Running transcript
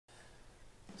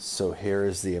So here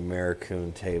is the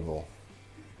Americoon table.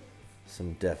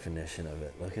 Some definition of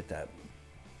it. Look at that.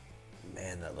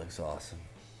 Man, that looks awesome.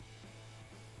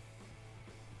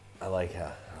 I like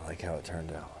how it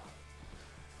turned out.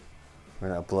 We're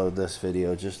gonna upload this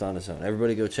video just on its own.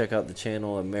 Everybody go check out the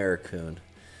channel Americoon.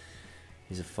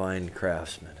 He's a fine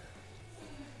craftsman.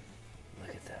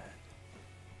 Look at that.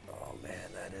 Oh man,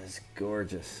 that is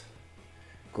gorgeous.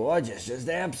 Gorgeous, just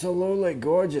absolutely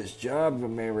gorgeous job,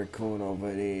 Americoon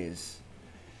over these.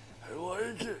 I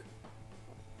like it.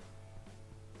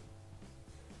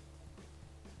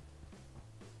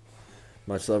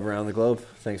 Much love around the globe.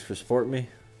 Thanks for supporting me.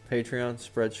 Patreon,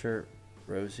 Spreadshirt,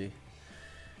 Rosie,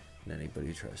 and anybody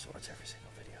who tries to watch every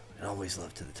single video. And always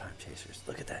love to the time chasers.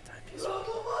 Look at that time chaser.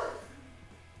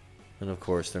 And of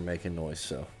course, they're making noise,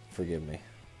 so forgive me.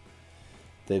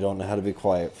 They don't know how to be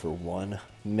quiet for 1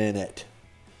 minute.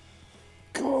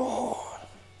 God.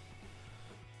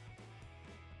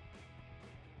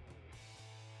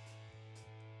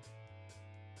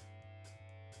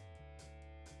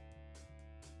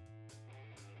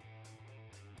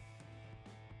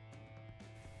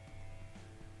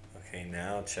 Okay,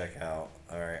 now check out.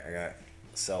 Alright, I got a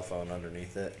cell phone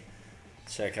underneath it.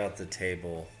 Check out the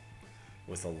table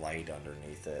with a light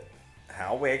underneath it.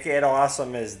 How wicked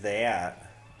awesome is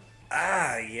that?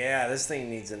 Ah, yeah, this thing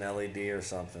needs an LED or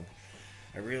something.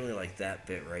 I really like that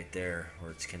bit right there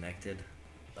where it's connected.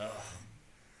 Ugh.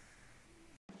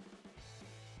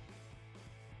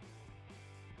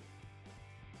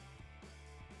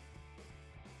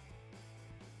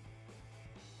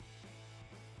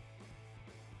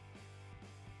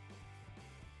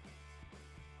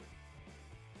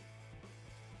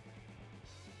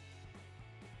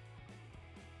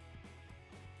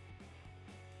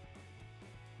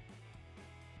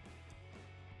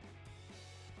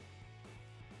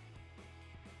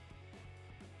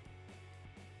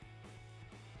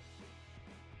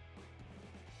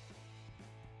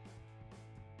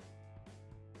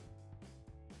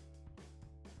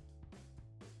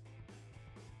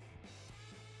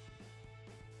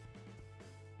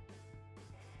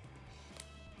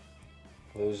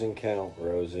 Losing count,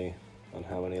 Rosie, on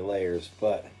how many layers,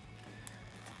 but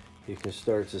you can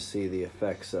start to see the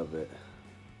effects of it.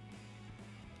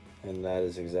 And that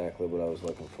is exactly what I was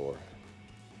looking for.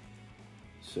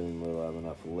 Soon we'll have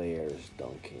enough layers,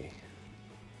 donkey.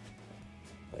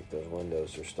 Like those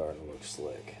windows are starting to look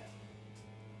slick.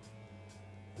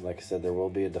 And like I said, there will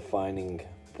be a defining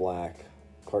black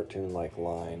cartoon-like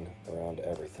line around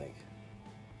everything.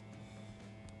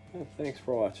 Yeah, thanks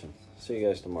for watching. See you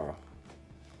guys tomorrow.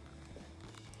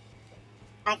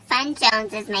 Mark Fun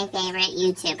Jones is my favorite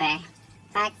YouTuber.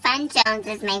 Mark Fun Jones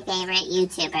is my favorite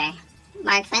YouTuber.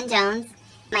 Mark Fun Jones.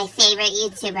 My favorite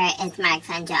YouTuber is Mark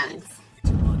Fun Jones.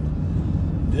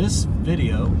 This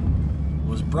video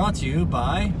was brought to you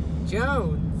by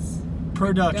Jones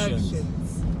Productions.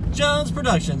 Jones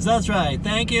Productions, that's right.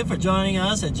 Thank you for joining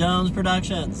us at Jones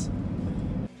Productions.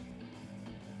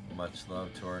 Much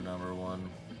love to our #1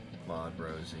 mod,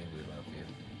 Rosie. We love you.